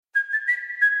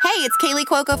Hey, it's Kaylee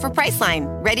Cuoco for Priceline.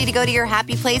 Ready to go to your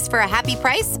happy place for a happy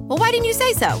price? Well, why didn't you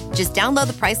say so? Just download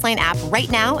the Priceline app right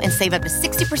now and save up to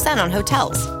 60% on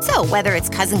hotels. So whether it's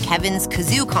Cousin Kevin's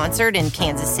Kazoo Concert in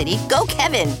Kansas City, go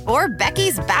Kevin, or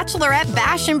Becky's Bachelorette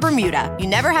Bash in Bermuda, you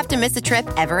never have to miss a trip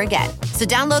ever again. So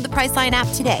download the Priceline app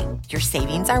today. Your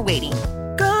savings are waiting.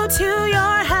 Go to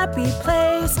your happy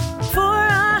place for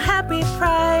a happy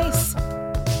price.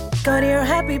 Go to your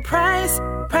happy price,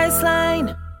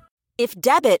 Priceline. If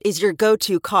debit is your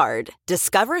go-to card,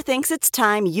 Discover thinks it's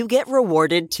time you get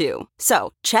rewarded too.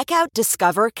 So, check out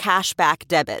Discover Cashback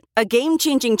Debit, a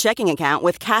game-changing checking account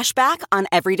with cashback on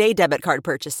everyday debit card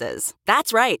purchases.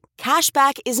 That's right,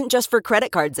 cashback isn't just for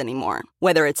credit cards anymore.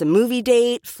 Whether it's a movie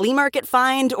date, flea market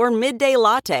find, or midday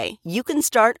latte, you can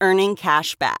start earning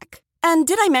cash back. And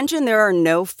did I mention there are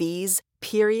no fees,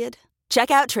 period? Check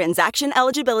out transaction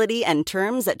eligibility and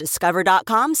terms at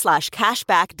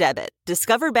discover.com/cashbackdebit.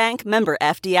 Discover Bank, member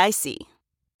FDIC.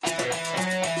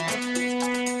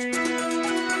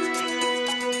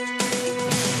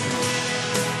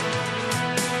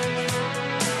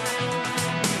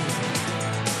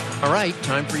 All right,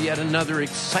 time for yet another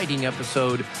exciting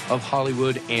episode of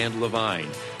Hollywood and Levine.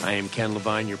 I am Ken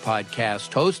Levine, your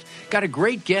podcast host. Got a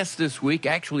great guest this week,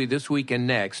 actually this week and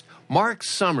next. Marc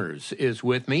Summers is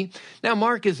with me. Now,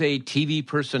 Marc is a TV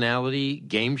personality,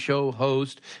 game show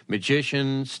host,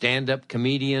 magician, stand-up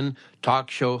comedian,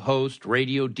 talk show host,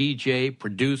 radio DJ,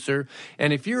 producer.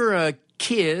 And if you're a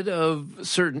kid of a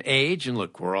certain age, and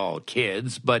look, we're all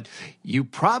kids, but you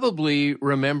probably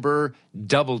remember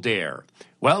Double Dare.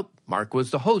 Well, Marc was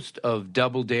the host of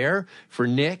Double Dare for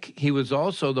Nick. He was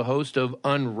also the host of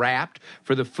Unwrapped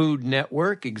for the Food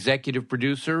Network, executive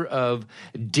producer of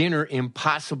Dinner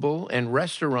Impossible and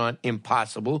Restaurant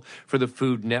Impossible for the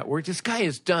Food Network. This guy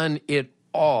has done it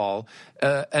all,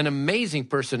 an amazing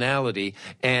personality.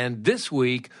 And this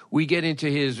week, we get into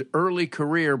his early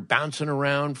career bouncing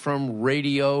around from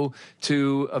radio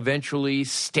to eventually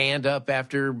stand up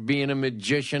after being a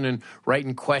magician and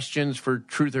writing questions for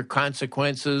Truth or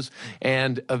Consequences,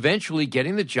 and eventually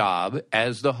getting the job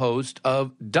as the host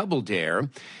of Double Dare.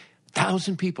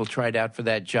 1,000 people tried out for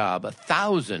that job,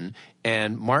 1,000,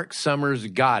 and Marc Summers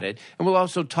got it. And we'll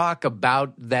also talk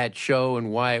about that show and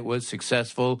why it was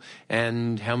successful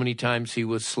and how many times he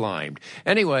was slimed.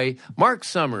 Anyway, Marc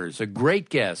Summers, a great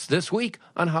guest this week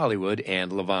on Hollywood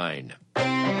and Levine.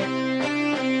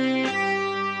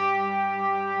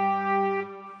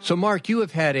 So, Marc, you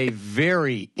have had a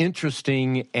very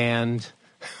interesting and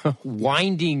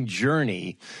winding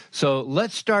journey. So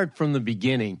let's start from the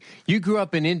beginning. You grew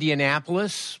up in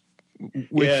Indianapolis,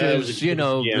 which is,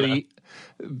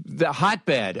 the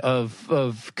hotbed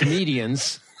of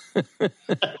comedians.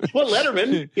 Well,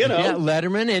 Letterman, Yeah,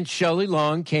 Letterman and Shelley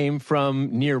Long came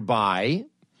from nearby.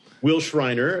 Will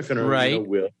Schreiner, if you know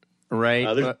Will.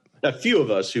 Right. There's a few of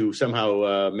us who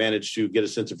somehow managed to get a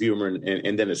sense of humor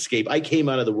and then escape. I came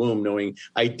out of the womb knowing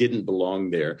I didn't belong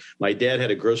there. My dad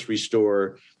had a grocery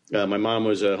store. My mom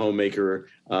was a homemaker.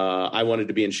 I wanted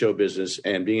to be in show business,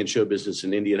 and being in show business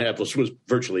in Indianapolis was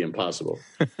virtually impossible.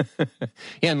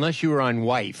 Yeah, unless you were on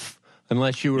Wife.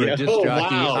 Unless you were a disc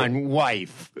jockey on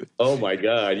Wife. Oh, my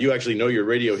God. You actually know your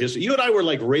radio history. You and I were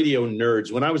like radio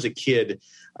nerds. When I was a kid,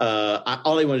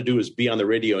 all I wanted to do was be on the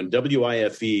radio, and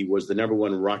WIFE was the number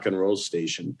one rock and roll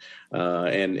station.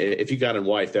 And if you got on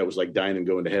Wife, that was like dying and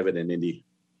going to heaven in Indy.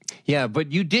 Yeah,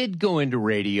 but you did go into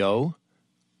radio,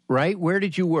 right? Where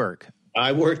did you work?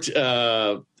 I worked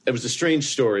it was a strange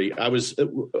story.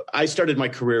 I started my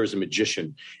career as a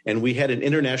magician, and we had an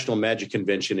international magic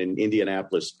convention in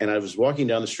Indianapolis. And I was walking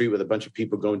down the street with a bunch of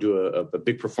people going to a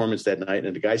big performance that night.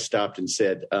 And the guy stopped and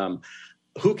said,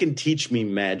 who can teach me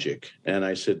magic? And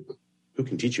I said, who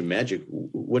can teach you magic?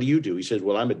 What do you do? He said,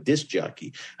 well, I'm a disc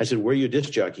jockey. I said, where are you a disc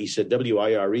jockey? He said,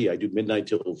 WIRE. I do midnight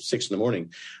till 6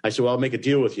 a.m. I said, well, I'll make a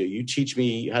deal with you. You teach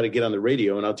me how to get on the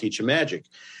radio, and I'll teach you magic.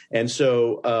 And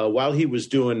so while he was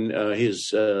doing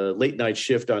his late night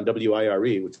shift on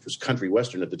WIRE, which was country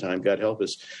western at the time, God help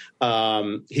us,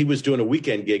 he was doing a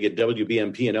weekend gig at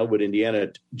WBMP in Elwood, Indiana,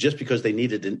 just because they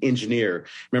needed an engineer.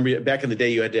 Remember, back in the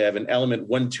day, you had to have an element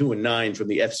 1, 2, and 9 from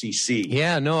the FCC.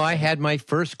 Yeah, no, I had my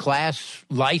first class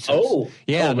license.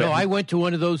 I went to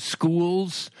one of those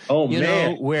schools,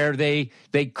 where they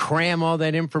cram all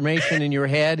that information in your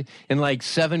head in like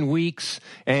 7 weeks,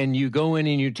 and you go in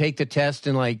and you take the test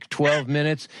in like 12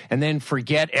 minutes and then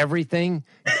forget everything.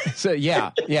 So,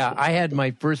 I had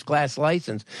my first class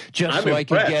license just so I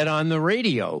could get on the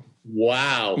radio.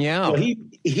 Wow. Yeah. Well,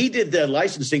 he did the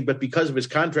licensing, but because of his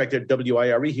contract at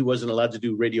WIRE, he wasn't allowed to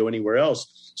do radio anywhere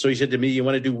else. So he said to me, you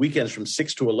want to do weekends from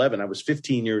 6 to 11. I was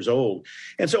 15 years old.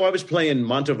 And so I was playing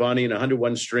Mantovani and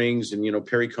 101 strings and,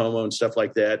 Perry Como and stuff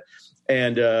like that.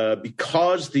 And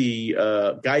because the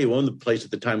guy who owned the place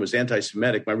at the time was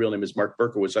anti-Semitic, my real name is Marc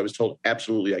Berkowitz. I was told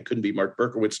absolutely I couldn't be Marc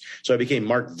Berkowitz. So I became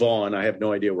Mark Vaughn. I have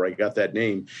no idea where I got that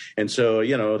name. And so,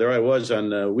 there I was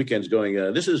on weekends going,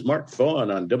 this is Mark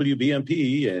Vaughn on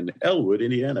WBMP in Elwood,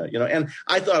 Indiana. And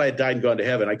I thought I had died and gone to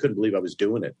heaven. I couldn't believe I was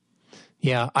doing it.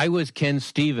 Yeah, I was Ken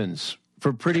Stevens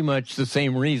for pretty much the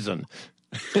same reason.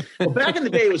 Well, back in the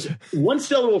day, it was one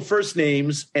syllable first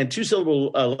names and two syllable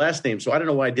last names. So I don't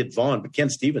know why I did Vaughn, but Ken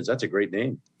Stevens, that's a great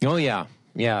name. Oh, yeah.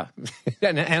 Yeah.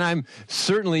 and I'm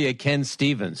certainly a Ken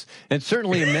Stevens. It's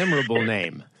certainly a memorable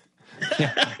name.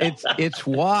 It's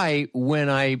why when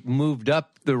I moved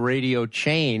up the radio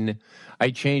chain,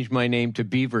 I changed my name to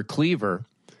Beaver Cleaver.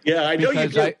 Yeah, I know you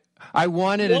did. I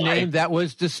wanted a name that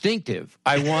was distinctive.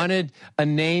 I wanted a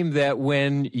name that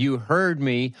when you heard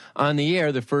me on the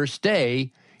air the first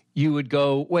day, you would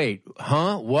go, wait,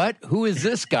 huh? What? Who is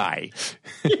this guy?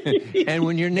 And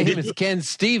when your name is Ken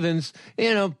Stevens,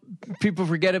 people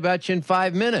forget about you in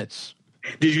 5 minutes.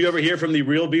 Did you ever hear from the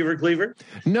real Beaver Cleaver?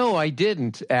 No, I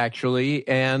didn't, actually,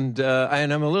 and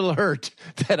I'm a little hurt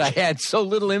that I had so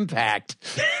little impact.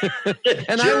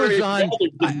 And I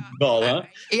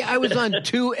was on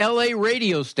 2 L.A.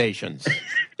 radio stations.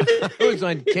 I was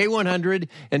on K100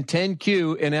 and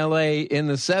 10Q in L.A. in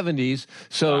the 70s,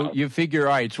 so wow. You figure,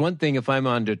 all right, it's one thing if I'm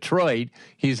on Detroit,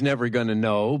 he's never going to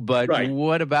know, but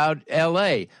What about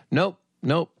L.A.? Nope,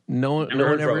 no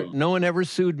one ever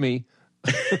sued me.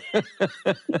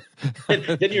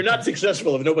 Then you're not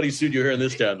successful if nobody sued you here in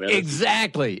this town, man.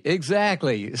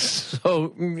 Exactly.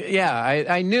 So, yeah,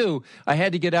 I knew I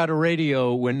had to get out of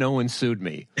radio when no one sued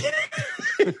me.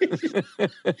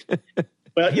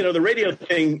 Well, the radio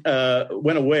thing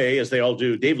went away, as they all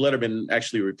do. Dave Letterman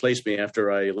actually replaced me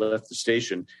after I left the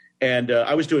station. And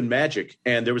I was doing magic,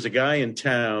 and there was a guy in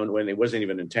town when he wasn't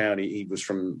even in town. He was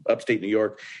from upstate New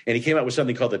York, and he came out with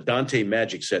something called the Dante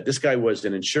Magic Set. This guy was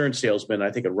an insurance salesman,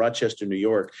 I think, in Rochester, New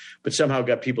York, but somehow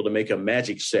got people to make a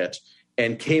magic set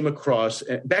and came across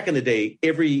 – back in the day,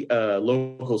 every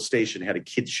local station had a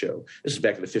kids show. This is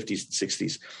back in the 50s and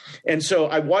 60s. And so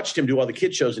I watched him do all the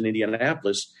kids shows in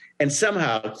Indianapolis, and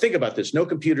somehow – think about this, no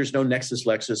computers, no Nexus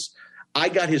Lexus – I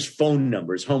got his phone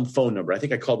number, his home phone number. I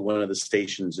think I called one of the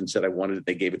stations and said I wanted it.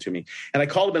 They gave it to me. And I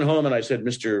called him at home and I said,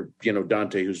 Mr.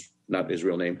 Dante, who's not his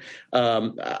real name,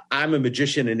 I'm a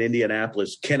magician in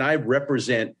Indianapolis. Can I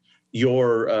represent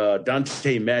your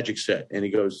Dante magic set? And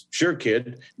he goes, sure,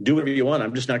 kid, do whatever you want.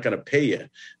 I'm just not going to pay you.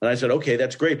 And I said, okay,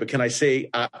 that's great. But can I say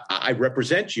I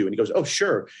represent you? And he goes, oh,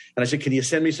 sure. And I said, can you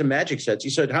send me some magic sets? He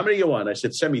said, how many do you want? I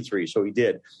said, send me 3. So he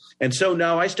did. And so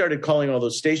now I started calling all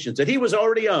those stations that he was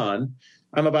already on.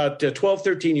 I'm about a 12,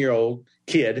 13-year-old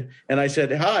kid. And I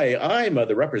said, hi, I'm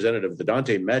the representative of the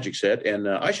Dante Magic Set, and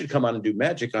I should come on and do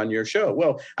magic on your show.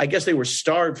 Well, I guess they were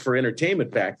starved for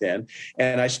entertainment back then.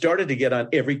 And I started to get on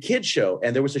every kid show.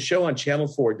 And there was a show on Channel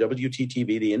 4, WTTV,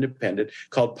 the Independent,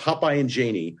 called Popeye and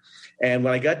Janie. And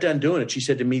when I got done doing it, she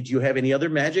said to me, do you have any other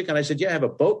magic? And I said, yeah, I have a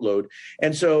boatload.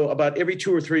 And so about every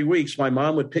 2 or 3 weeks, my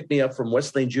mom would pick me up from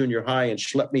West Lane Junior High and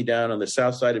schlep me down on the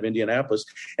south side of Indianapolis.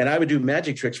 And I would do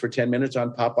magic tricks for 10 minutes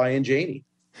on Popeye and Janie.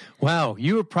 Wow,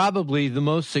 you were probably the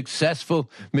most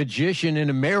successful magician in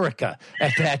America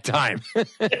at that time.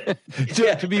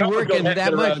 to be working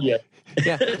that much.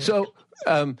 Yeah. So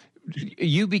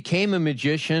you became a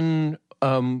magician.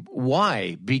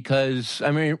 Why? Because,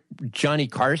 Johnny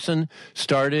Carson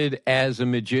started as a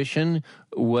magician.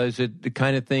 Was it the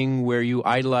kind of thing where you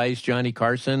idolized Johnny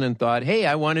Carson and thought, hey,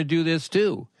 I want to do this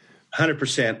too?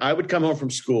 100%. I would come home from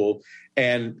school,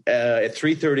 and at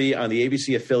 3:30 on the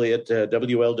ABC affiliate,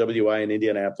 WLWI in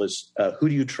Indianapolis, Who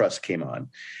Do You Trust came on.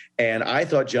 And I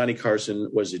thought Johnny Carson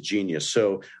was a genius.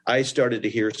 So I started to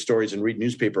hear stories and read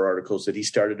newspaper articles that he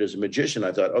started as a magician.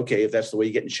 I thought, okay, if that's the way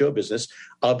you get in show business,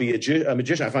 I'll be a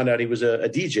magician. I found out he was a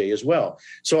DJ as well.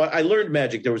 So I learned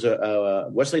magic. There was a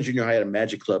West Lane Junior High had a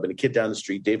magic club, and a kid down the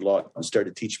street, Dave Lawton,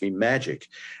 started to teach me magic.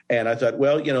 And I thought,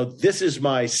 well, this is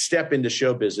my step into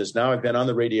show business. Now I've been on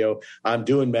the radio. I'm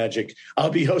doing magic.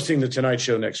 I'll be hosting the Tonight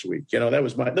Show next week. That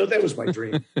was my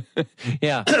dream.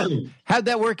 Yeah. How'd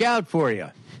that work out for you?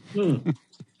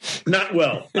 Not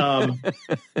well.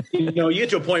 You get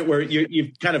to a point where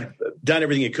you've kind of done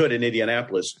everything you could in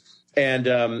Indianapolis. And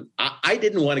I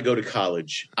didn't want to go to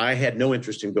college. I had no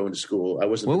interest in going to school. I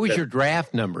wasn't. What was your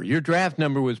draft number? Your draft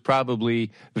number was probably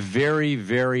very,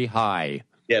 very high.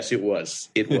 Yes, it was.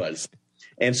 It was.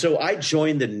 And so I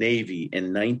joined the Navy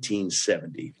in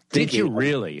 1970. Did you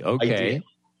really? Okay. I did.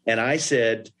 And I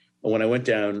said, when I went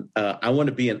down, I want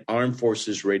to be in Armed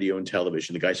Forces Radio and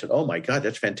Television. The guy said, oh, my God,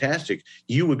 that's fantastic.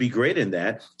 You would be great in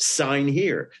that. Sign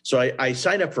here. So I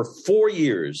signed up for 4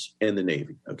 years in the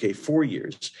Navy. Okay, 4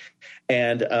 years.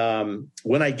 And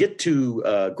when I get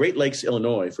to Great Lakes,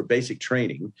 Illinois for basic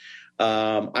training,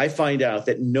 I find out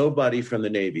that nobody from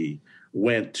the Navy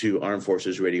went to Armed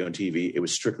Forces Radio and TV. It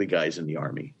was strictly guys in the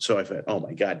Army. So I thought, oh,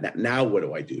 my God, now what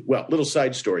do I do? Well, little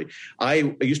side story.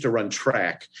 I used to run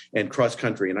track and cross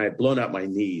country, and I had blown out my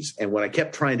knees. And when I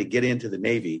kept trying to get into the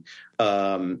Navy,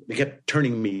 they kept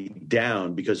turning me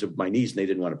down because of my knees, and they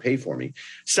didn't want to pay for me.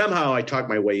 Somehow I talked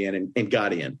my way in and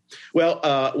got in.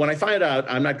 Well, when I find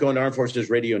out I'm not going to Armed Forces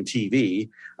Radio and TV,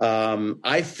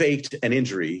 I faked an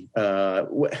injury.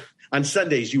 On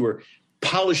Sundays, you were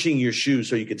polishing your shoes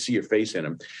so you could see your face in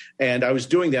them. And I was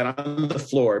doing that on the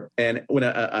floor. And when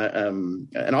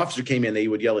an officer came in, they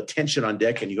would yell attention on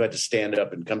deck, and you had to stand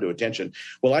up and come to attention.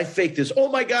 Well, I faked this, oh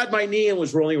my God, my knee, and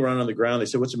was rolling around on the ground. They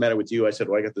said, what's the matter with you? I said,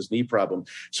 well, I got this knee problem.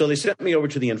 So they sent me over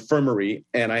to the infirmary,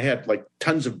 and I had like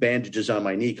tons of bandages on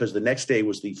my knee because the next day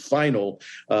was the final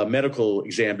medical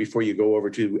exam before you go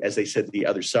over to, as they said, the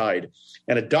other side.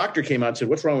 And a doctor came out and said,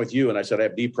 what's wrong with you? And I said, I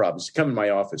have knee problems. Come in my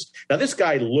office. Now, this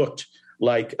guy looked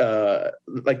like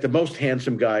the most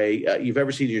handsome guy you've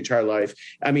ever seen in your entire life.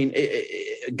 I mean,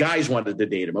 guys wanted to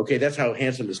date him. Okay, that's how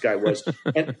handsome this guy was.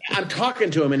 And I'm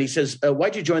talking to him, and he says,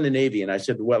 why'd you join the Navy? And I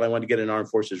said, well, I wanted to get in Armed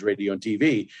Forces Radio and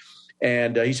TV.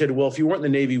 And he said, well, if you weren't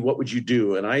in the Navy, what would you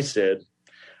do? And I said,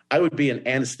 I would be an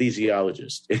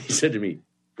anesthesiologist. And he said to me,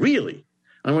 really?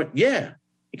 I went, yeah.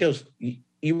 He goes,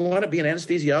 you want to be an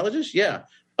anesthesiologist? Yeah.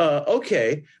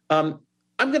 Okay.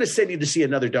 I'm going to send you to see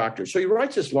another doctor. So he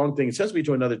writes this long thing. He sends me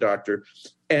to another doctor.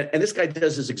 And this guy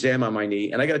does his exam on my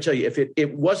knee. And I got to tell you, if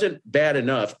it wasn't bad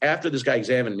enough, after this guy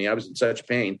examined me, I was in such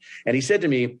pain. And he said to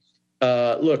me,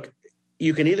 look,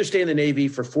 you can either stay in the Navy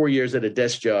for 4 years at a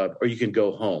desk job, or you can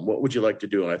go home. What would you like to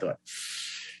do? And I thought,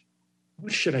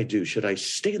 what should I do? Should I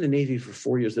stay in the Navy for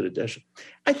 4 years at a desk?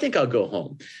 I think I'll go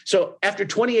home. So after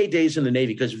 28 days in the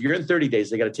Navy, because if you're in 30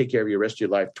 days, they got to take care of you the rest of your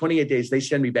life. 28 days, they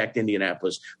send me back to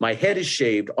Indianapolis. My head is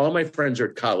shaved. All my friends are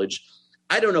at college.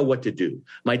 I don't know what to do.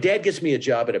 My dad gets me a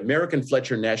job at American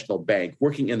Fletcher National Bank,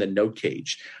 working in the note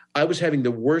cage. I was having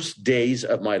the worst days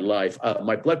of my life.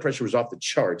 My blood pressure was off the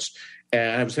charts,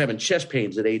 and I was having chest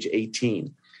pains at age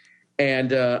 18.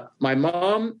 And my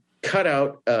mom cut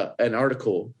out an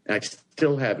article, and I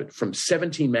still have it, from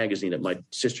 17 magazine that my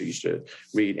sister used to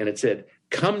read, and it said,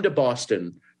 come to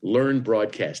Boston, learn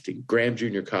broadcasting, Graham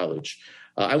Junior College.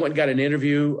 I went and got an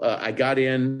interview. I got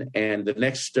in, and the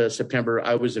next September,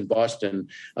 I was in Boston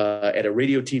at a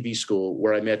radio TV school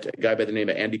where I met a guy by the name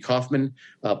of Andy Kaufman,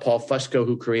 Paul Fusco,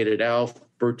 who created Alf,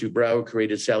 Bert Dubrow, who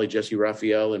created Sally Jesse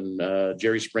Raphael, and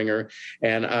Jerry Springer.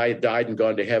 And I died and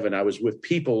gone to heaven. I was with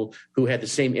people who had the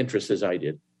same interests as I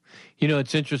did. You know,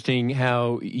 it's interesting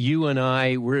how you and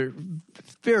I were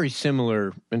very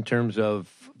similar in terms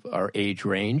of our age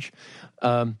range,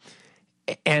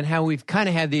 and how we've kind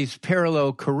of had these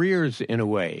parallel careers in a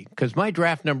way, because my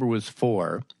draft number was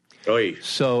 4. Oy.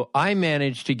 So I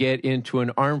managed to get into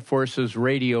an Armed Forces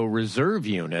Radio Reserve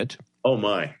Unit. Oh,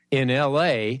 my. In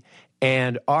L.A.,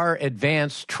 and our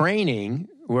advanced training,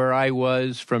 where I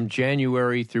was from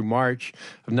January through March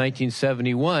of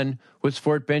 1971, was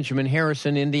Fort Benjamin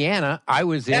Harrison, Indiana. I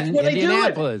was in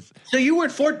Indianapolis. So you were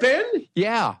at Fort Ben?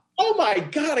 Yeah. Oh, my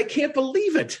God. I can't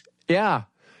believe it. Yeah.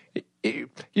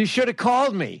 You should have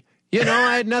called me. You know,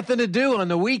 I had nothing to do on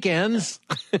the weekends.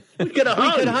 We could have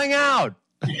hung out.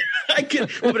 We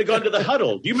would have gone to the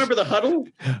huddle. Do you remember the huddle?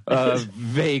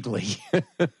 Vaguely.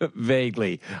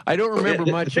 Vaguely. I don't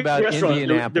remember much about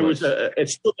Indianapolis. There was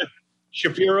it's still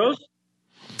Shapiro's?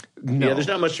 No. Yeah, there's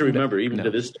not much to remember, even to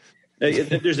this.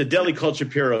 There's a deli called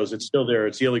Shapiro's. It's still there.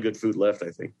 It's the only good food left, I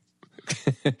think.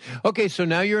 Okay, so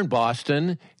now you're in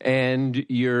Boston, and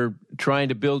you're trying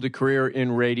to build a career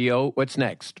in radio. What's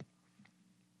next?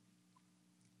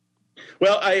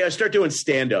 Well, I started doing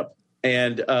stand-up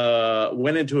and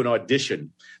went into an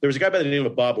audition. There was a guy by the name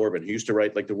of Bob Orban who used to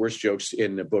write like the worst jokes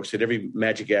in the books, and every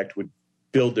magic act would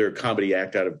build their comedy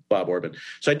act out of Bob Orban.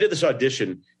 So I did this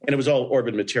audition, and it was all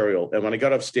Orban material. And when I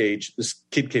got off stage, this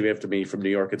kid came after me from New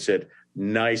York and said,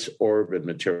 nice Orban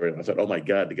material. I thought, oh, my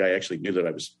God, the guy actually knew that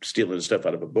I was stealing stuff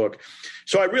out of a book.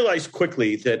 So I realized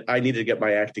quickly that I needed to get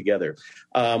my act together.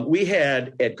 We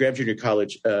had at Graham Junior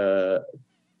College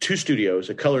 2 studios,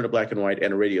 a color and a black and white,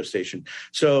 and a radio station.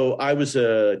 So I was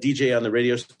a DJ on the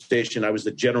radio station. I was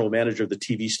the general manager of the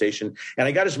TV station, and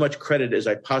I got as much credit as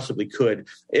I possibly could.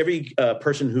 Every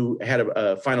person who had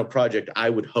a final project, I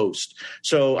would host.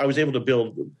 So I was able to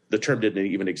build, the term didn't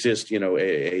even exist,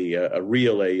 a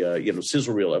reel,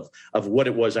 sizzle reel of what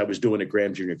it was I was doing at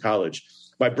Graham Junior College.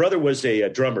 My brother was a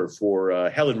drummer for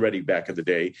Helen Reddy back in the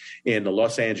day in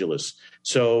Los Angeles.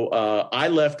 So I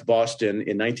left Boston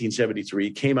in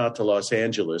 1973, came out to Los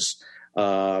Angeles.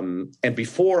 And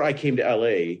before I came to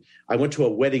L.A., I went to a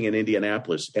wedding in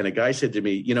Indianapolis. And a guy said to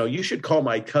me, you should call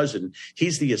my cousin.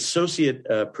 He's the associate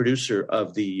producer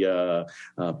of the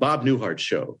Bob Newhart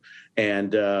show.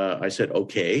 And I said,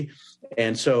 okay.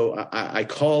 And so I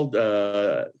called,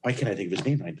 why can't I think of his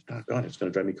name? Oh, God, it's going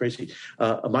to drive me crazy.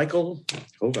 Michael,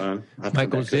 hold on.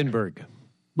 Michael Zinberg.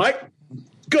 Mike,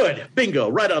 good. Bingo.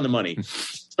 Right on the money.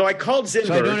 So I called Zinberg.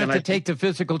 So I don't have to take the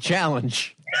physical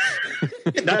challenge.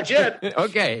 Not yet.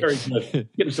 Okay. Very good.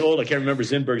 Getting so old, I can't remember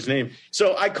Zinberg's name.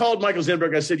 So I called Michael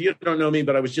Zinberg. I said, you don't know me,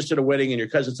 but I was just at a wedding, and your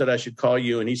cousin said I should call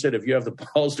you. And he said, if you have the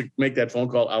balls to make that phone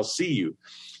call, I'll see you.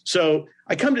 So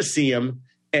I come to see him,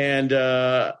 and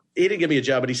he didn't give me a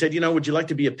job, but he said, would you like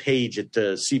to be a page at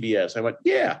CBS? I went,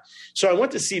 yeah. So I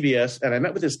went to CBS, and I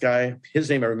met with this guy. His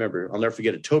name I remember. I'll never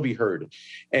forget it, Toby Hurd.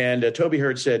 And Toby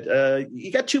Hurd said,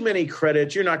 you got too many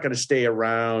credits. You're not going to stay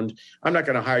around. I'm not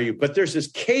going to hire you. But there's this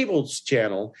cable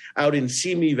channel out in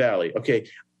Simi Valley. Okay.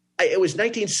 It was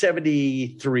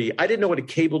 1973. I didn't know what a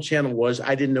cable channel was.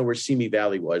 I didn't know where Simi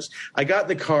Valley was. I got in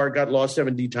the car, got lost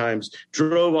 70 times,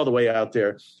 drove all the way out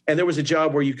there. And there was a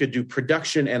job where you could do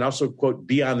production and also, quote,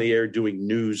 be on the air doing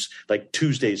news like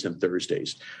Tuesdays and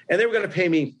Thursdays. And they were going to pay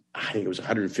me, I think it was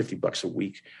 $150 a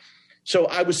week. So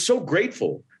I was so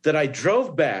grateful that I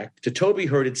drove back to Toby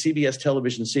Hurd at CBS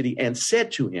Television City and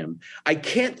said to him, I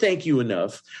can't thank you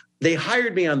enough. They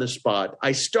hired me on the spot.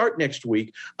 I start next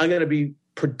week. I'm going to be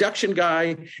production guy,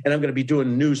 and I'm going to be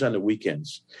doing news on the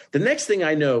weekends. The next thing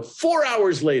I know, 4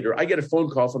 hours later, I get a phone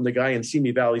call from the guy in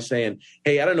Simi Valley saying,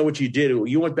 hey, I don't know what you did.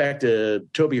 You went back to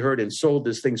Toby Hurd and sold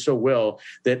this thing so well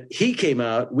that he came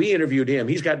out. We interviewed him.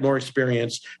 He's got more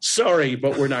experience. Sorry,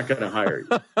 but we're not going to hire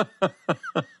you.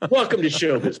 Welcome to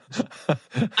show business.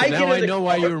 Now I know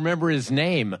why you remember his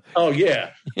name. Oh,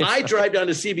 yeah. I drive down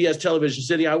to CBS Television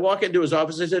City. I walk into his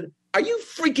office. I said, are you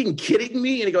freaking kidding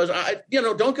me? And he goes,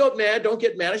 don't go mad. Don't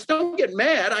get mad. I said, don't get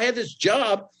mad. I had this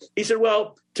job. He said,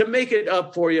 well, to make it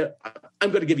up for you, I'm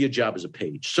going to give you a job as a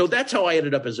page. So that's how I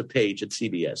ended up as a page at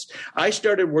CBS. I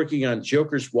started working on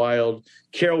Joker's Wild,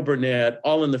 Carol Burnett,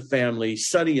 All in the Family,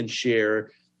 Sonny and Cher,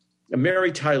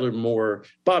 Mary Tyler Moore,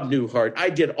 Bob Newhart. I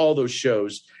did all those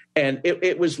shows. And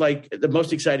it was like the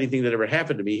most exciting thing that ever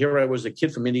happened to me. Here I was, a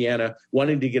kid from Indiana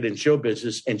wanting to get in show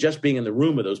business, and just being in the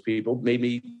room with those people made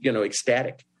me,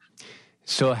 ecstatic.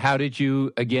 So how did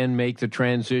you, again, make the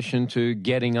transition to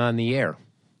getting on the air?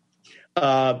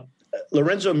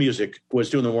 Lorenzo Music was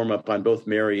doing the warm-up on both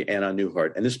Mary and on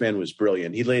Newhart, and this man was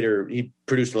brilliant. He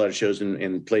produced a lot of shows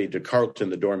and played Carlton,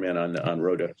 the doorman on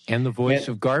Rhoda. And the voice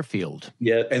of Garfield.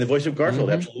 Yeah, and the voice of Garfield,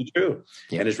 absolutely true.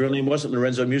 Yeah. And his real name wasn't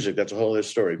Lorenzo Music. That's a whole other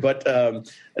story. But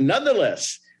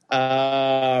nonetheless,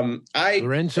 Lorenzo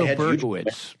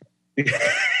Bergowitz. Could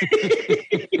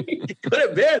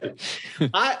have been.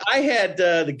 I had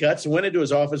the guts and went into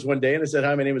his office one day and I said,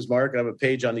 hi, my name is Mark. I'm a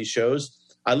page on these shows.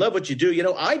 I love what you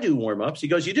do. I do warm-ups. He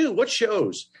goes, you do? What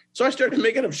shows? So I started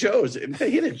making up shows. He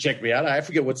didn't check me out. I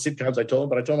forget what sitcoms I told him,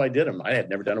 but I told him I did them. I had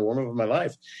never done a warm-up in my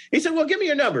life. He said, well, give me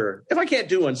your number. If I can't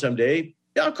do one someday,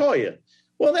 I'll call you.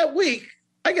 Well, that week,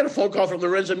 I get a phone call from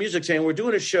Lorenzo Music saying, we're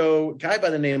doing a show, a guy by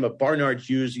the name of Barnard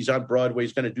Hughes. He's on Broadway.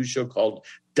 He's going to do a show called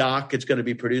Doc. It's going to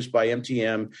be produced by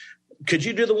MTM. Could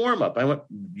you do the warm-up? I went,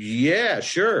 yeah,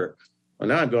 sure. Well,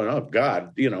 now I'm going, oh,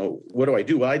 God, what do I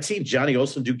do? Well, I'd seen Johnny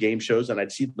Olson do game shows, and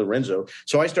I'd seen Lorenzo.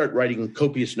 So I started writing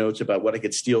copious notes about what I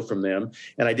could steal from them.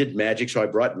 And I did magic, so I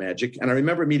brought magic. And I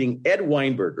remember meeting Ed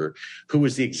Weinberger, who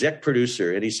was the exec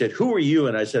producer. And he said, who are you?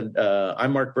 And I said,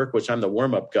 I'm Mark Berkowitz. I'm the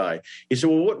warm-up guy. He said,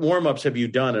 well, what warm-ups have you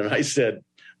done? And I said,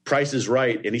 Price is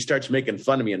Right. And he starts making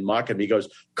fun of me and mocking me. He goes,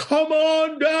 come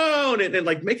on down, and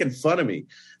like making fun of me.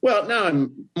 Well, now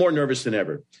I'm more nervous than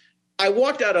ever. I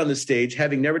walked out on the stage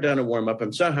having never done a warm-up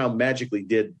and somehow magically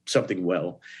did something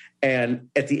well. And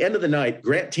at the end of the night,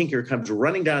 Grant Tinker comes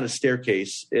running down a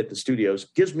staircase at the studios,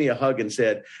 gives me a hug and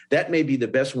said, that may be the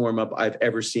best warm-up I've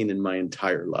ever seen in my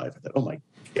entire life. I thought, oh, my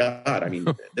God. I mean,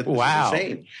 this wow. is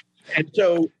insane. And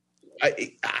so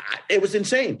it was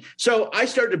insane. So I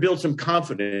started to build some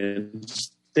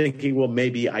confidence thinking, well,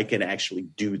 maybe I can actually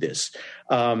do this.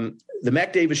 The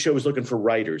Mac Davis Show was looking for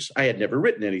writers. I had never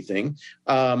written anything.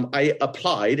 I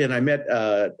applied, and I met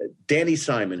Danny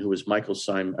Simon, who was Michael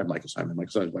Simon. Michael Simon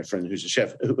is my friend, who's a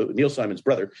chef, Neil Simon's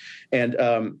brother.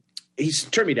 And he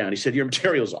turned me down. He said, your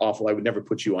material is awful. I would never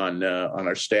put you on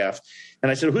our staff.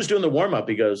 And I said, who's doing the warm-up?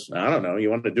 He goes, I don't know. You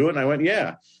want to do it? And I went,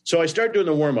 yeah. So I started doing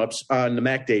the warm-ups on the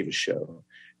Mac Davis Show.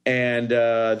 And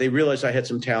they realized I had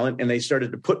some talent, and they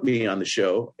started to put me on the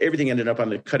show. Everything ended up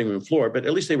on the cutting room floor, but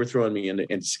at least they were throwing me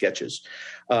in sketches.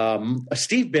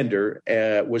 Steve Bender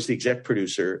was the exec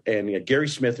producer, and Gary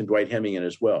Smith and Dwight Hemmingen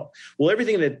as well. Well,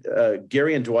 everything that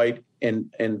Gary and Dwight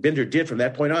and Bender did from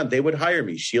that point on, they would hire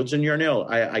me. Shields and Yarnell,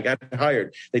 I got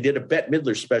hired. They did a Bette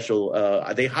Midler special.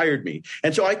 They hired me.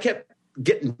 And so I kept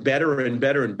getting better and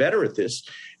better and better at this.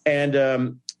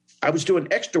 And I was doing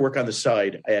extra work on the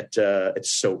side at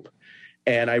Soap,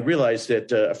 and I realized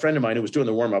that a friend of mine who was doing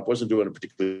the warm-up wasn't doing a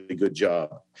particularly good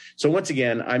job. So once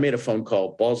again, I made a phone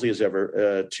call, ballsy as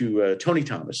ever, to Tony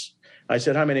Thomas. I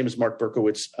said, hi, my name is Marc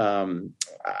Berkowitz.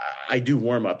 I do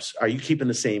warm-ups. Are you keeping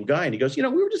the same guy? And he goes, we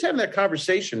were just having that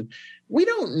conversation. We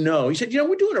don't know. He said,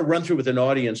 we're doing a run-through with an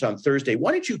audience on Thursday.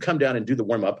 Why don't you come down and do the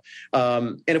warm-up?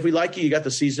 And if we like you, you got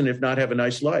the season. If not, have a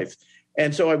nice life.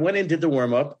 And so I went in, did the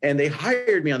warm-up, and they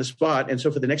hired me on the spot. And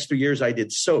so for the next 3 years, I did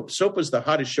Soap. Soap was the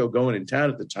hottest show going in town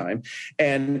at the time.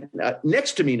 And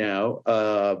next to me now,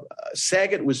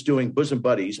 Saget was doing Bosom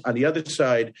Buddies. On the other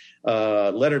side,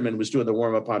 Letterman was doing the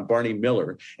warm-up on Barney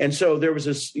Miller. And so there was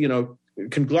this,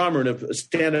 conglomerate of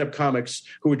stand-up comics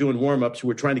who were doing warm-ups, who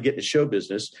were trying to get into show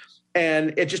business.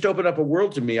 And it just opened up a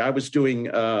world to me. I was doing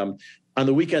on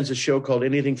the weekends, a show called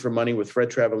Anything for Money with Fred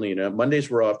Travalena. Mondays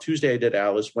were off. Tuesday, I did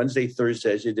Alice. Wednesday,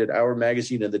 Thursdays, I did Our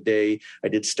Magazine of the Day. I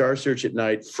did Star Search at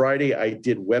night. Friday, I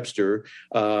did Webster.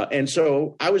 And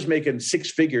so I was making six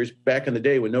figures back in the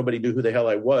day when nobody knew who the hell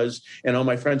I was. And all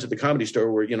my friends at the Comedy Store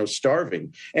were,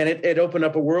 starving. And it opened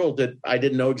up a world that I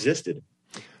didn't know existed.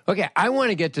 Okay, I want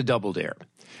to get to Double Dare.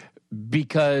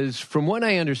 Because from what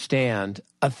I understand,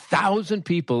 1,000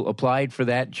 people applied for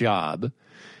that job.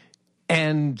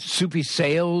 And Soupy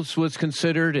Sales was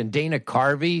considered, and Dana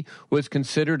Carvey was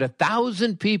considered.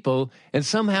 1,000 people, and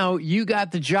somehow you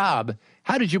got the job.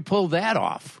 How did you pull that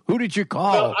off? Who did you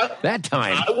call that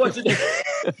time? I wasn't.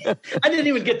 I didn't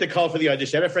even get the call for the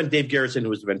audition. I had a friend, Dave Garrison, who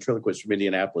was the ventriloquist from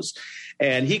Indianapolis.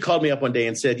 And he called me up one day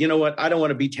and said, you know what? I don't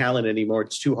want to be talent anymore.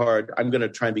 It's too hard. I'm going to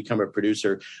try and become a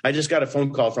producer. I just got a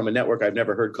phone call from a network I've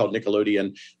never heard called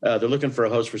Nickelodeon. They're looking for a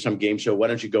host for some game show. Why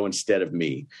don't you go instead of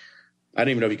me? I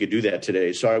didn't even know if you could do that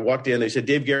today. So I walked in. They said,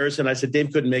 Dave Garrison. I said,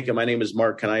 Dave couldn't make it. My name is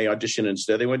Marc. Can I audition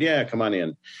instead? They went, yeah, come on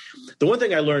in. The one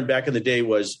thing I learned back in the day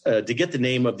was to get the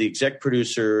name of the exec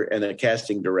producer and the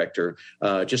casting director,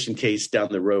 just in case down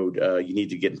the road you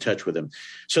need to get in touch with them.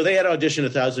 So they had auditioned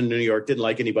 1,000 in New York, didn't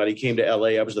like anybody, came to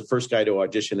L.A. I was the first guy to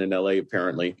audition in L.A.,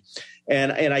 apparently.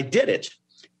 And I did it.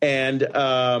 And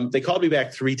they called me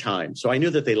back 3 times. So I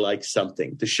knew that they liked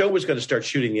something. The show was going to start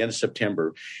shooting the end of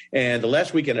September. And the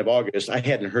last weekend of August, I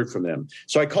hadn't heard from them.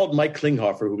 So I called Mike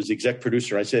Klinghoffer, who was the exec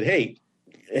producer. I said, hey,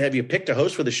 have you picked a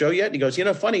host for the show yet? And he goes,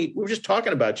 funny, we were just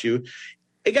talking about you.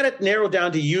 It got it narrowed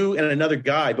down to you and another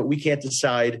guy, but we can't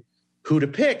decide who to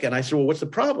pick. And I said, well, what's the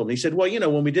problem? He said, well,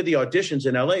 when we did the auditions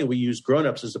in LA, we used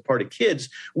grownups as a part of kids.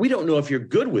 We don't know if you're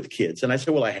good with kids. And I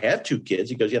said, well, I have 2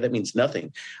 kids. He goes, yeah, that means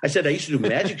nothing. I said, I used to do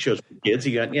magic shows with kids.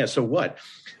 He got, yeah, so what?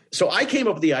 So I came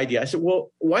up with the idea. I said,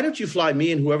 well, why don't you fly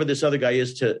me and whoever this other guy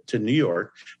is to New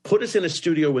York, put us in a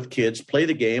studio with kids, play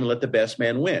the game, and let the best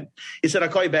man win. He said, I'll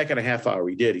call you back in a half hour.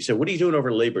 He did. He said, what are you doing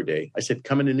over Labor Day? I said,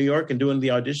 coming to New York and doing the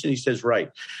audition. He says,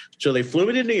 right. So they flew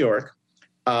me to New York.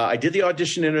 I did the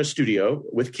audition in a studio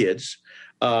with kids.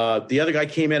 The other guy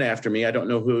came in after me. I don't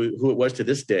know who it was to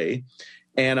this day.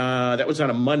 And that was on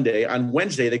a Monday. On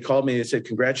Wednesday, they called me and said,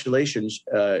 congratulations,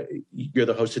 you're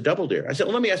the host of Double Dare. I said,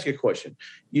 well, let me ask you a question.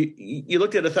 You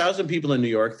looked at 1,000 people in New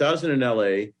York, 1,000 in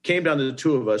L.A., came down to the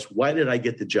 2 of us. Why did I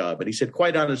get the job? And he said,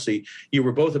 quite honestly, you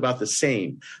were both about the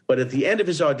same. But at the end of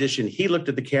his audition, he looked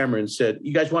at the camera and said,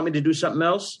 you guys want me to do something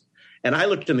else? And I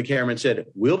looked in the camera and said,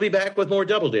 we'll be back with more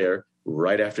Double Dare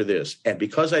right after this. And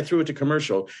because I threw it to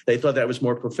commercial, they thought that was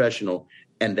more professional.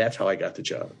 And that's how I got the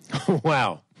job.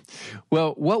 Wow.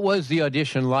 Well, what was the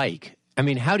audition like? I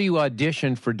mean, how do you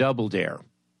audition for Double Dare?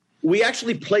 We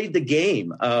actually played the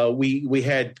game. We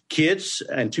had kids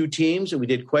and 2 teams, and we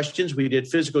did questions. We did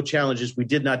physical challenges. We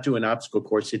did not do an obstacle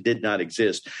course. It did not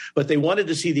exist. But they wanted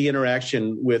to see the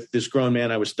interaction with this grown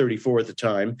man. I was 34 at the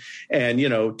time, and,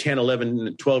 10,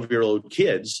 11, 12-year-old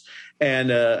kids.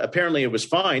 And apparently it was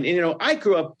fine. And, I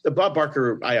grew up, Bob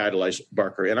Barker, I idolized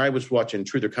Barker. And I was watching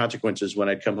Truth or Consequences when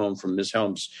I'd come home from Miss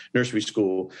Helm's nursery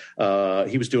school.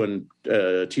 He was doing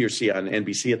TRC on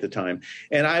NBC at the time.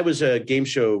 And I was a game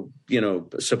show,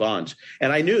 savant.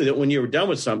 And I knew that when you were done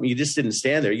with something, you just didn't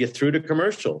stand there. You threw to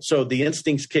commercial. So the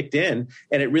instincts kicked in,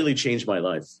 and it really changed my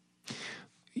life.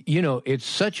 It's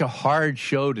such a hard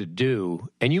show to do,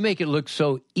 and you make it look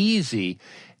so easy.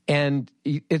 And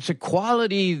it's a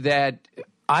quality that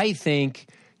I think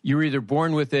you're either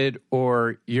born with it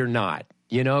or you're not,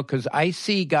 because I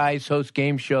see guys host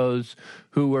game shows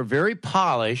who are very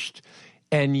polished,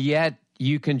 and yet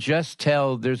you can just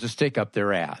tell there's a stick up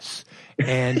their ass.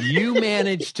 And you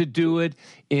manage to do it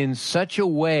in such a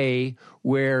way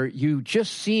where you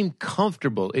just seem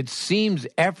comfortable. It seems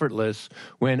effortless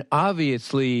when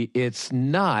obviously it's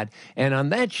not. And on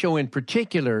that show in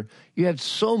particular, you had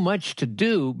so much to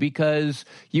do because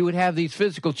you would have these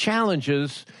physical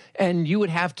challenges and you would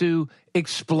have to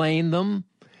explain them.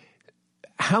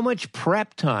 How much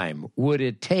prep time would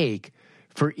it take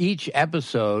for each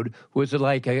episode? Was it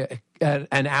like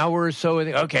an hour or so?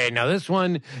 Okay, now this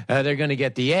one, they're going to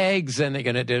get the eggs and they're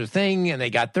going to do a thing and they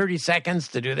got 30 seconds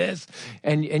to do this.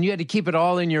 And you had to keep it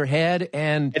all in your head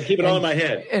and keep it all in my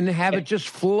head and have it just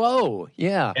flow.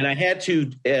 Yeah. And I had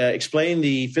to explain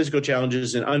the physical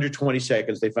challenges in under 20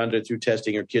 seconds. They found it through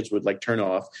testing, or kids would turn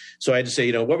off. So I had to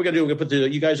say, what we're going to do, we're going to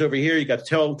put you guys over here. You got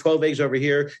 12 eggs over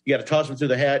here. You got to toss them through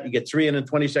the hat. You get 3 in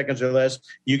 20 seconds or less.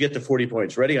 You get the 40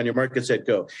 points. Ready? On your mark, get set,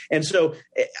 go. And so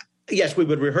yes, we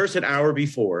would rehearse an hour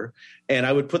before, and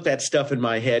I would put that stuff in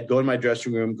my head, go in my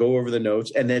dressing room, go over the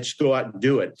notes, and then just go out and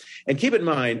do it. And keep in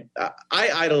mind, I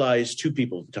idolized 2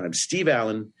 people at the time, Steve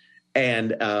Allen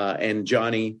and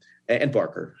Johnny and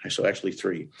Barker. So actually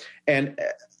 3. And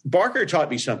Barker taught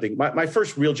me something. My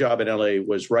first real job in LA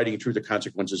was writing Truth or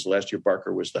Consequences. Last year,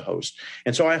 Barker was the host.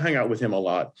 And so I hung out with him a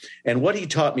lot. And what he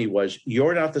taught me was,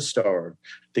 you're not the star.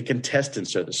 The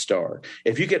contestants are the star.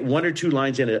 If you get 1 or 2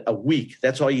 lines in a week,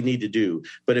 that's all you need to do.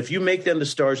 But if you make them the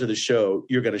stars of the show,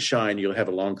 you're going to shine. You'll have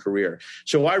a long career.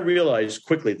 So I realized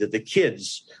quickly that the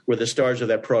kids were the stars of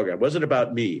that program. It wasn't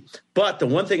about me. But the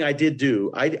one thing I did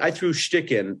do, I threw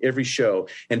shtick in every show.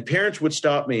 And parents would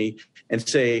stop me and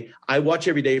say, I watch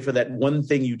every day for that one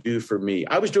thing you do for me.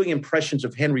 I was doing impressions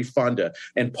of Henry Fonda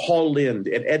and Paul Lynde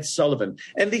and Ed Sullivan.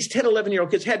 And these 10,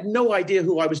 11-year-old kids had no idea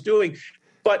who I was doing.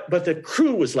 But the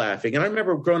crew was laughing. And I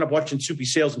remember growing up watching Soupy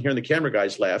Sales and hearing the camera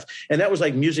guys laugh. And that was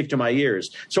like music to my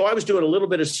ears. So I was doing a little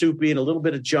bit of Soupy and a little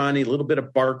bit of Johnny, a little bit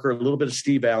of Barker, a little bit of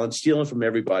Steve Allen, stealing from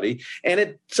everybody. And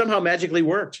it somehow magically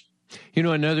worked.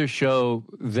 Another show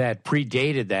that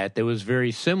predated that was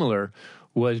very similar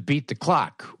was Beat the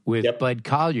Clock with Bud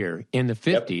Collyer in the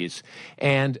 50s. Yep.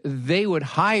 And they would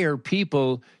hire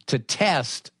people to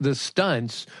test the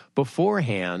stunts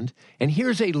beforehand. And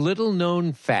here's a little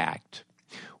known fact.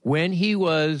 When he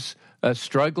was a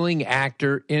struggling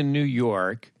actor in New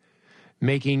York,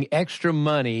 making extra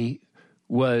money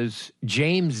was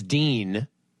James Dean.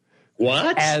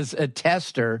 What? As a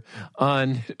tester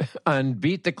on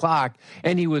Beat the Clock.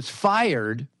 And he was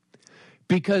fired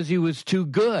because he was too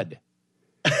good.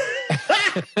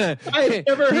 I've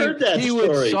never heard that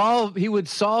story. He would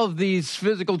solve these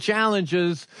physical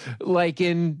challenges like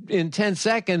in 10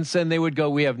 seconds, and they would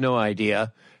go, we have no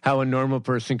idea how a normal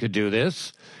person could do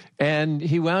this. And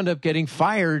he wound up getting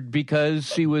fired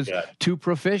because he was too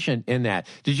proficient in that.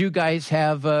 Did you guys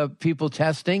have people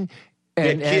testing?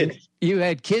 And you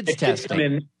had kids testing. Kids come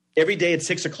in every day at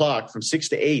 6 o'clock from 6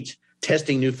 to 8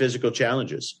 testing new physical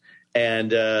challenges.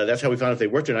 And that's how we found if they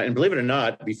worked or not. And believe it or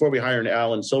not, before we hired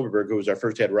Alan Silverberg, who was our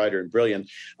first head writer and brilliant,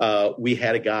 we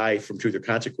had a guy from Truth or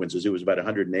Consequences who was about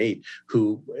 108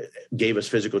 who gave us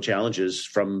physical challenges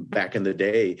from back in the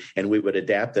day, and we would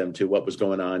adapt them to what was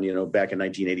going on, back in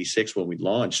 1986 when we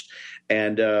launched.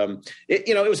 And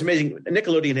it was amazing.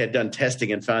 Nickelodeon had done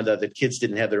testing and found out that kids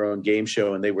didn't have their own game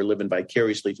show, and they were living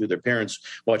vicariously through their parents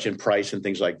watching Price and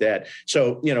things like that.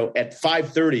 So, at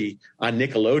 5:30 on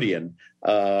Nickelodeon,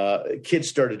 kids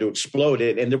started to explode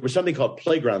it. And there was something called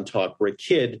Playground Talk, where a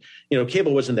kid,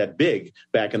 cable wasn't that big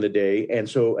back in the day. And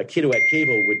so a kid who had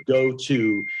cable would go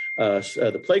to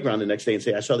the playground the next day and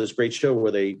say, I saw this great show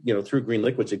where they, threw green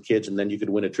liquids at kids and then you could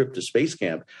win a trip to space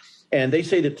camp. And they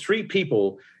say that 3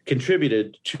 people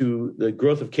contributed to the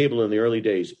growth of cable in the early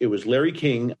days. It was Larry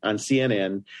King on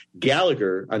CNN,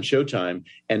 Gallagher on Showtime,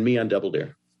 and me on Double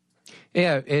Dare.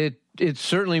 Yeah, it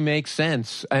certainly makes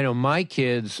sense. I know my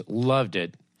kids loved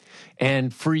it.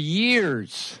 And for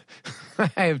years, I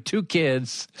have 2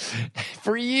 kids.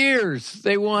 For years,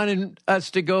 they wanted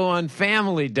us to go on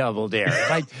Family Double Dare.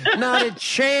 Like, not a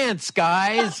chance,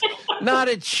 guys. Not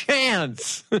a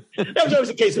chance. That was always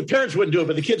the case. The parents wouldn't do it,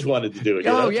 but the kids wanted to do it.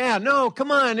 Oh, yeah. No,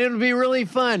 come on. It'll be really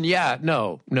fun. Yeah,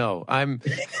 no.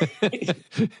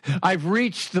 I've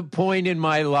reached the point in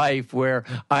my life where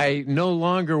I no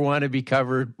longer want to be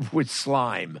covered with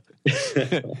slime.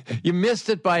 You missed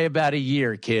it by about a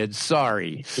year, kids.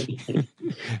 Sorry.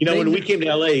 When we came to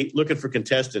L.A. looking for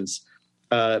contestants,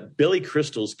 Billy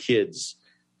Crystal's kids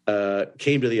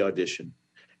came to the audition.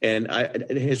 And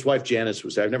his wife, Janice,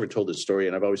 was there. I've never told this story,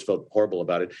 and I've always felt horrible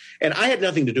about it. And I had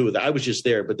nothing to do with it. I was just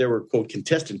there. But there were, quote,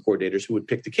 contestant coordinators who would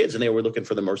pick the kids, and they were looking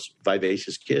for the most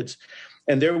vivacious kids.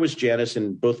 And there was Janice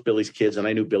and both Billy's kids, and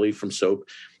I knew Billy from Soap.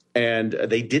 And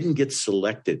they didn't get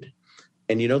selected.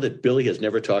 And you know that Billy has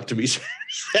never talked to me since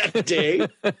that day.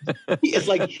 It's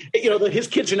like, his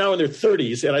kids are now in their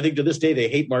 30s. And I think to this day, they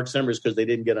hate Marc Summers because they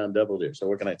didn't get on Double Dare. So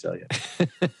what can I tell you?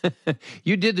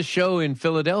 You did the show in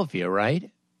Philadelphia, right?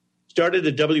 Started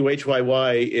at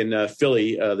WHYY in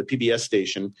Philly, the PBS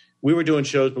station. We were doing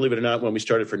shows, believe it or not, when we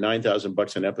started for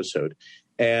 $9,000 an episode.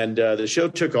 And the show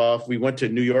took off. We went to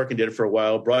New York and did it for a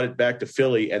while, brought it back to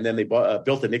Philly, and then they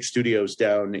built the Nick Studios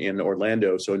down in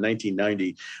Orlando. So in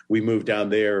 1990, we moved down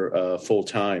there full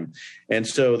time. And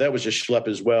so that was just schlep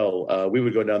as well. We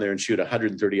would go down there and shoot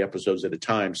 130 episodes at a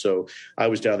time. So I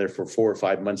was down there for 4 or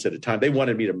 5 months at a time. They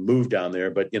wanted me to move down there,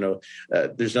 but,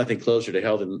 there's nothing closer to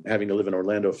hell than having to live in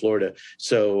Orlando, Florida.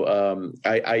 So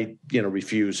I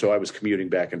refused. So I was commuting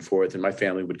back and forth, and my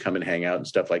family would come and hang out and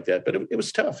stuff like that. But it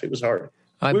was tough. It was hard.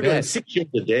 We were doing 6 shows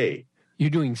a day.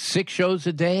 You're doing 6 shows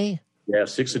a day? Yeah,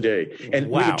 6 a day. And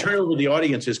we would turn over the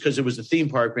audiences because it was a theme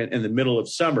park in the middle of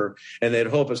summer, and they'd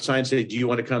hope a sign say, "Do you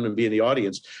want to come and be in the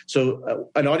audience?" So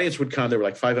an audience would come. There were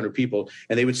like 500 people,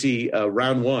 and they would see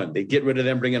round 1. They'd get rid of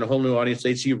them, bring in a whole new audience.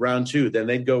 They'd see round 2. Then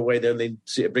they'd go away. Then they'd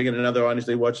bring in another audience.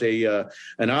 They'd watch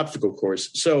an obstacle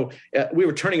course. So we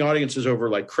were turning audiences over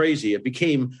like crazy. It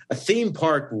became a theme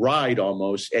park ride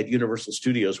almost at Universal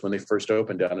Studios when they first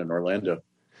opened down in Orlando.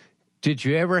 Did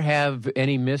you ever have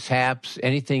any mishaps,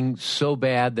 anything so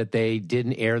bad that they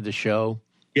didn't air the show?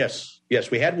 Yes,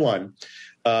 we had one.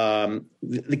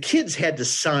 The kids had to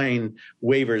sign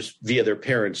waivers via their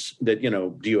parents that,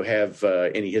 do you have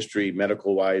any history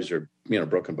medical-wise or,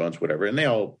 broken bones, whatever. And they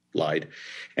all lied.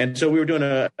 And so we were doing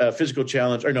a physical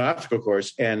challenge, or no, obstacle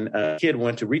course, and a kid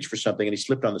went to reach for something, and he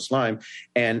slipped on the slime,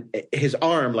 and his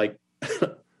arm, like,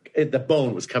 the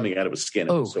bone was coming out of his skin.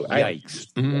 Oh, so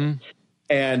yikes. Mm-hmm.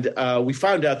 And we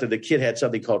found out that the kid had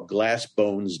something called glass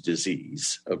bones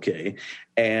disease, okay?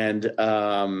 And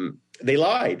they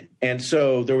lied. And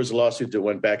so there was a lawsuit that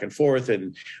went back and forth,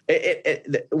 and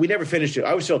we never finished it. I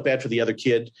always felt bad for the other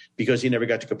kid because he never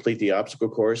got to complete the obstacle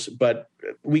course, but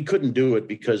we couldn't do it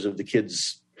because of the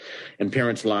kids and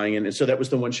parents lying. And so that was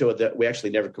the one show that we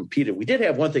actually never competed. We did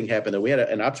have one thing happen, though. We had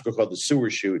an obstacle called the sewer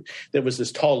chute. There was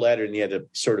this tall ladder, and you had to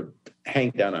sort of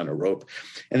hang down on a rope.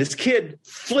 And this kid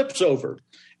flips over.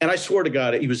 And I swear to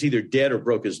God, he was either dead or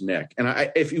broke his neck.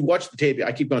 And if you watch the tape,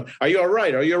 I keep going, "Are you all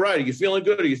right? Are you all right? Are you feeling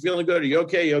good? Are you feeling good? Are you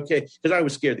okay? You okay?" Because I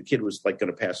was scared the kid was like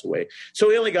going to pass away. So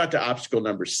he only got to obstacle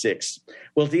number 6.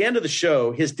 Well, at the end of the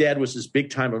show, his dad was this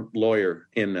big-time lawyer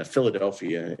in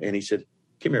Philadelphia. And he said,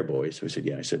 "Come here, boys." So we said,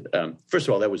 "Yeah." I said, "First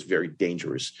of all, that was very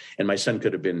dangerous. And my son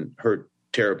could have been hurt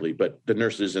terribly. But the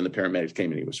nurses and the paramedics came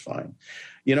and he was fine."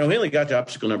 He only got to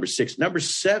obstacle number 6. Number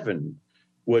 7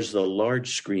 was the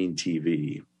large screen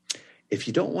TV. "If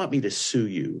you don't want me to sue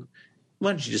you,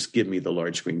 why don't you just give me the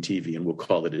large screen TV and we'll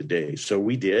call it a day?" So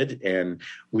we did. And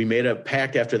we made a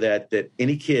pact after that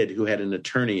any kid who had an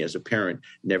attorney as a parent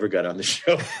never got on the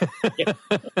show.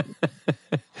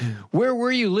 Where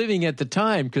were you living at the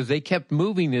time? Because they kept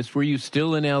moving this. Were you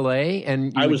still in L.A.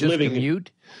 and you I was just living,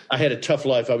 commute? I had a tough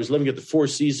life. I was living at the Four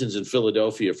Seasons in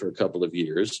Philadelphia for a couple of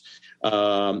years.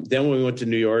 Then when we went to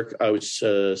New York, I was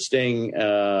staying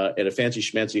at a fancy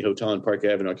schmancy hotel on Park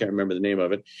Avenue. I can't remember the name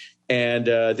of it. And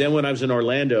then when I was in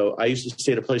Orlando, I used to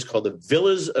stay at a place called the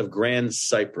Villas of Grand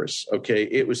Cypress. Okay,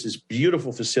 it was this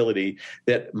beautiful facility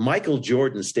that Michael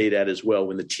Jordan stayed at as well.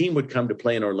 When the team would come to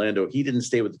play in Orlando, he didn't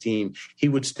stay with the team. He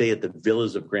would stay at the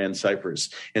Villas of Grand Cypress.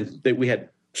 And we had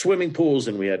swimming pools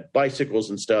and we had bicycles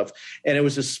and stuff. And it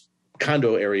was this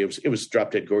condo area. It was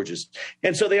drop dead gorgeous.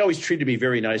 And so they always treated me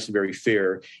very nice and very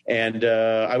fair. And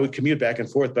I would commute back and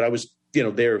forth, but I was,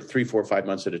 there 3, 4, 5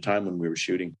 months at a time when we were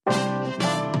shooting.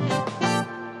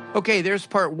 Okay, there's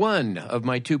part 1 of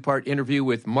my 2-part interview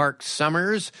with Marc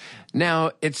Summers.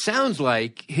 Now, it sounds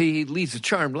like he leads a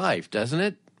charmed life, doesn't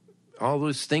it? all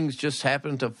those things just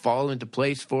happen to fall into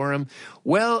place for him?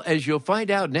 Well, as you'll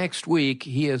find out next week,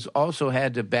 he has also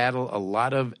had to battle a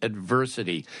lot of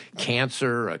adversity,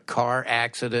 cancer, a car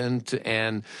accident,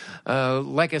 and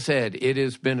like I said, it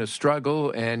has been a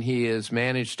struggle, and he has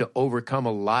managed to overcome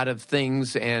a lot of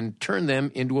things and turn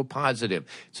them into a positive.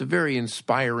 It's a very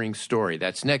inspiring story.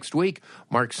 That's next week.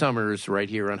 Marc Summers right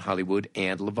here on Hollywood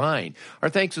and Levine. Our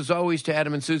thanks as always to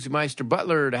Adam and Susie Meister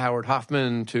Butler, to Howard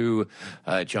Hoffman, to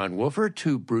John Wolford,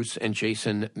 to Bruce and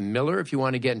Jason Miller. If you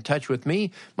want to get in touch with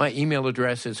me, my email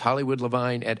address is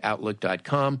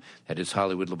hollywoodlevine@outlook.com. That is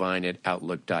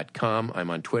hollywoodlevine@outlook.com. I'm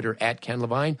on Twitter @Ken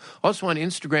Levine. Also on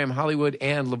Instagram, Hollywood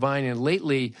and Levine. And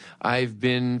lately, I've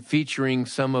been featuring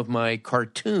some of my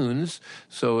cartoons.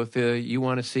 So if you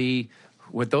want to see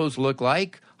what those look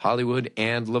like, Hollywood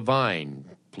and Levine.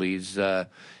 Please,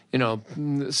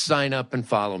 sign up and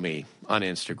follow me on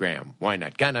Instagram. Why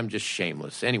not? God, I'm just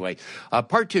shameless. Anyway,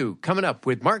 part 2 coming up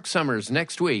with Marc Summers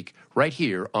next week right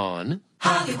here on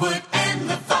Hollywood